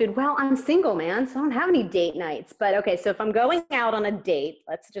night food. Well, I'm single, man, so I don't have any date nights. But okay, so if I'm going out on a date,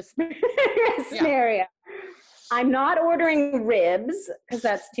 let's just scenario. I'm not ordering ribs because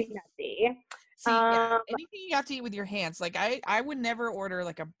that's too messy. See, anything you have to eat with your hands. Like I would never order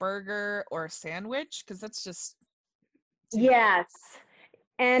like a burger or a sandwich because that's just yes.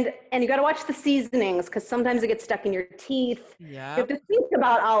 And you got to watch the seasonings because sometimes it gets stuck in your teeth. Yeah. You have to think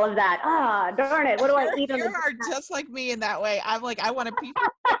about all of that. Darn it. What do I eat? You are just like me in that way. I'm like, I want a piece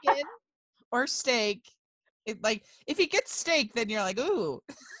of chicken or steak. If he gets steak, then you're like, ooh,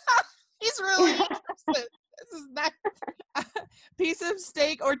 he's really interested. This is not piece of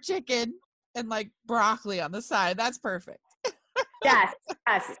steak or chicken and like broccoli on the side. That's perfect. Yes.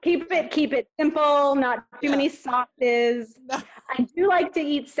 Keep it simple, not too many sauces. No. I do like to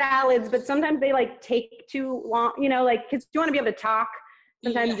eat salads, but sometimes they like take too long, because you want to be able to talk.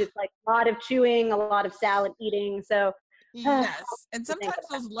 Sometimes it's like a lot of chewing, a lot of salad eating. So yes. And sometimes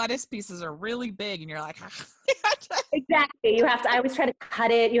those lettuce pieces are really big and you're like, exactly. I always try to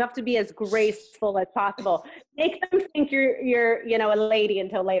cut it. You have to be as graceful as possible. Make them think you're a lady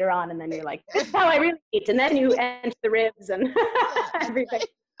until later on. And then you're like, this is how I really eat. And then you enter the ribs and everything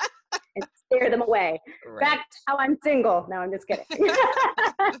and scare them away. Right. Back to how I'm single. No, I'm just kidding.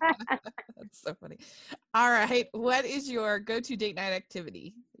 That's so funny. All right. What is your go-to date night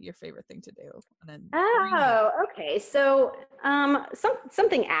activity? Your favorite thing to do? Okay. So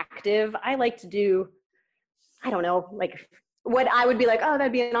something active. I like to do, I don't know, like what I would be like, oh,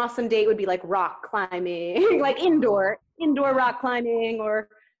 that'd be an awesome date would be like rock climbing, like indoor rock climbing or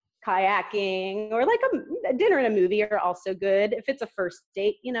kayaking or like a dinner and a movie are also good. If it's a first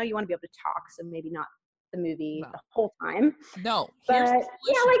date, you want to be able to talk. So maybe not the movie No, the whole time. no. But Here's the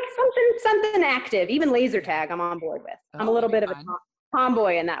yeah, solution. like something active, even laser tag, I'm on board with. I'm a Oh, little that'd be bit of a fun.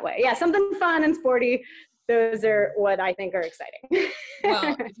 tomboy in that way. Yeah, something fun and sporty. Those are what I think are exciting.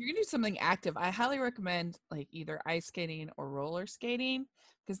 Well, if you're gonna do something active, I highly recommend like either ice skating or roller skating,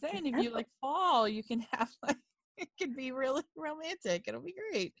 because then if you like fall, you can have like it can be really romantic. It'll be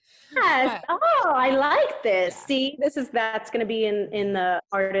great. Yes. But Oh, I like this. yeah. See, that's going to be in the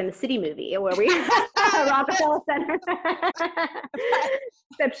Art in the City movie where we Rockefeller Center. But,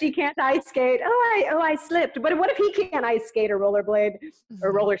 Except she can't ice skate. I slipped. But what if he can't ice skate or rollerblade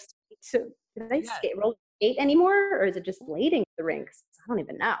or mhm, roller skate? Do they yeah. roller skate anymore, or is it just blading the rinks? I don't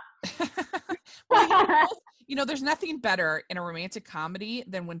even know. Well, there's nothing better in a romantic comedy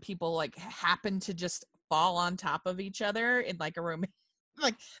than when people like happen to just fall on top of each other in like a room.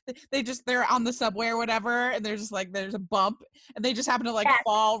 Like they're on the subway or whatever, and there's a bump, and they just happen to like Yes,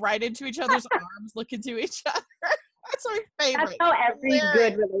 fall right into each other's arms, look into each other. That's my that's favorite. how every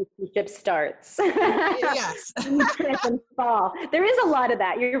Hilarious. good relationship starts. Yes. You trip and fall. There is a lot of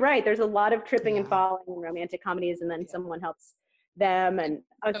that. You're right. There's a lot of tripping and Yeah. falling in romantic comedies, and then Yeah. someone helps them. And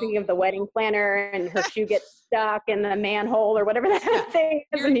I was So thinking of The Wedding Planner, and her shoe gets stuck in the manhole or whatever that yeah, thing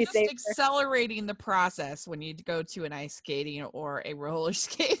is, you're and he just saves her. accelerating the process when you go to an ice skating or a roller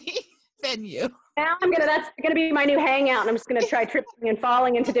skating venue. Now that's gonna be my new hangout, and I'm just gonna try tripping and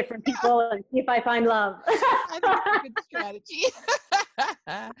falling into different people and see if I find love. I think it's a good strategy.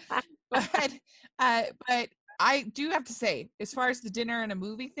 but but I do have to say, as far as the dinner and a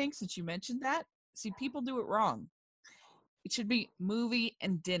movie thing, since you mentioned that, see, people do it wrong. It should be movie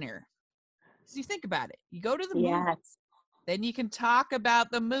and dinner. So you think about it. You go to the movie, Yes. then you can talk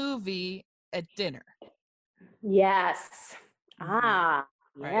about the movie at dinner. Yes. Mhm. Ah,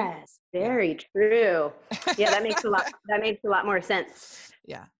 Right? yes. Yeah. Very true. Yeah, that makes a lot more sense.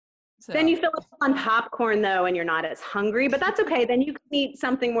 Yeah. Then So you fill up on popcorn though, and you're not as hungry, but that's okay. Then you can eat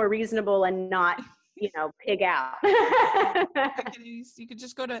something more reasonable and not, pig out. you could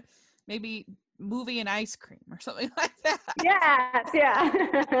just go to maybe movie and ice cream or something like that. Yes, yeah.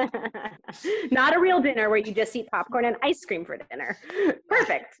 Not a real dinner where you just eat popcorn and ice cream for dinner.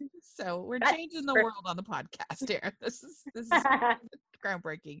 Perfect. So we're That's changing the perfect. world on the podcast here. This is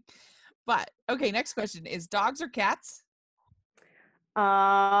groundbreaking. But okay, next question is dogs or cats?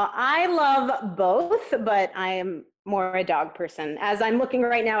 I love both, but I am more a dog person. As I'm looking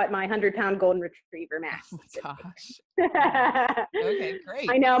right now at my 100-pound golden retriever, Oh Max. my gosh. Okay, I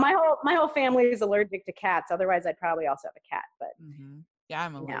great. know my whole family is allergic to cats. Otherwise, I'd probably also have a cat. But Yeah,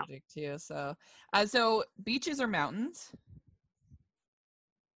 I'm no, allergic too. So beaches or mountains?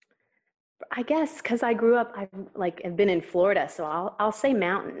 I guess because I grew up, have been in Florida, so I'll say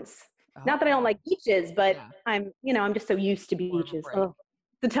mountains. Not that I don't Oh, like beaches, but yeah, I'm just so used to more of a beaches. break. Oh,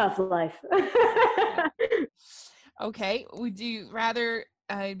 it's a tough life. Yeah. Okay, would you rather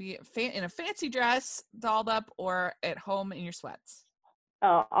be in a fancy dress, dolled up, or at home in your sweats?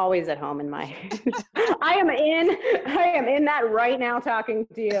 Oh, always at home in my. I am in that right now talking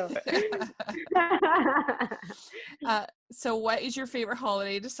to you. So what is your favorite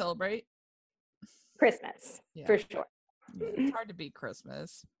holiday to celebrate? Christmas, Yeah, for sure. yeah, it's hard to beat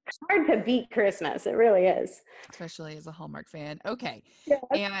Christmas, Hard to beat Christmas. It really is. especially as a Hallmark fan. Okay, Yes.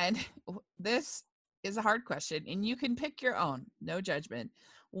 and this is a hard question, and you can pick your own, no judgment.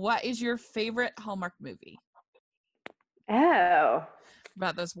 What is your favorite Hallmark movie? Oh.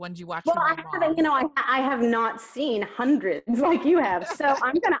 About those ones you watch Well, with I your haven't. mom. I have not seen hundreds like you have. So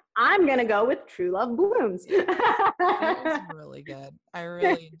I'm gonna go with True Love Blooms. Yeah, it was really good. I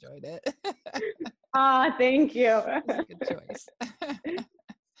really enjoyed it. Thank you. It was a good choice.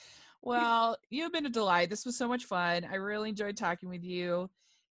 Well, you've been a delight. This was so much fun. I really enjoyed talking with you.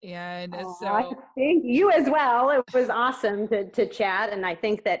 And so, Thank you as well. It was awesome to chat, and I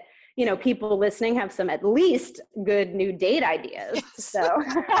think that people listening have some at least good new date ideas. yes. So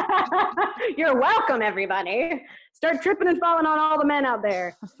you're welcome, everybody. Start tripping and falling on all the men out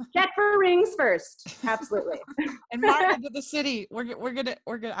there. Check for rings first. Absolutely. And Martin to the city. We're gonna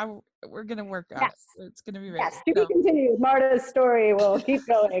work on it. Yes. It's gonna be ready. Yes. To be continued. Marta's story will keep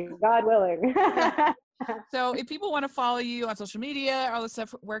going, God willing. Yeah. So if people want to follow you on social media, all this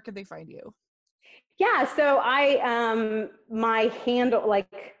stuff, where could they find you? Yeah. So my handle,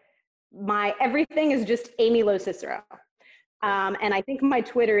 my everything is just Amy LoCicero. And I think my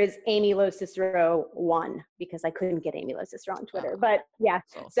Twitter is Amy LoCicero 1 because I couldn't get Amy LoCicero on Twitter. But yeah,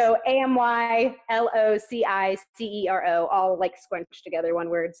 so AMYLOCICERO, all like scrunched together one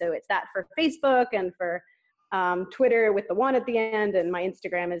word. So it's that for Facebook and for Twitter with the 1 at the end. And my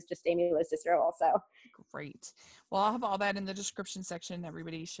Instagram is just Amy LoCicero also. Great. Well, I'll have all that in the description section.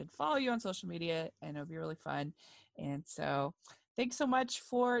 Everybody should follow you on social media, and it'll be really fun. And so thanks so much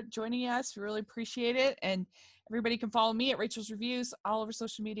for joining us. We really appreciate it. And everybody can follow me at Rachel's Reviews all over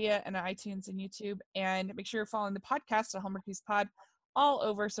social media and iTunes and YouTube. And make sure you're following the podcast at Hallmarkies Pod all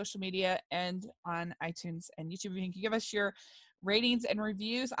over social media and on iTunes and YouTube. You can give us your ratings and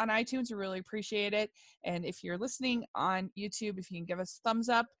reviews on iTunes. We really appreciate it. And if you're listening on YouTube, if you can give us a thumbs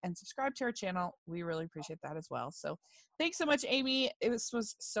up and subscribe to our channel, we really appreciate that as well. So thanks so much, Amy. This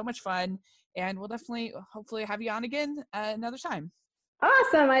was so much fun. And we'll definitely, hopefully, have you on again another time.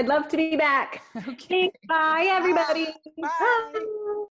 Awesome. I'd love to be back. Okay. Thanks. Bye, everybody. Bye. Bye.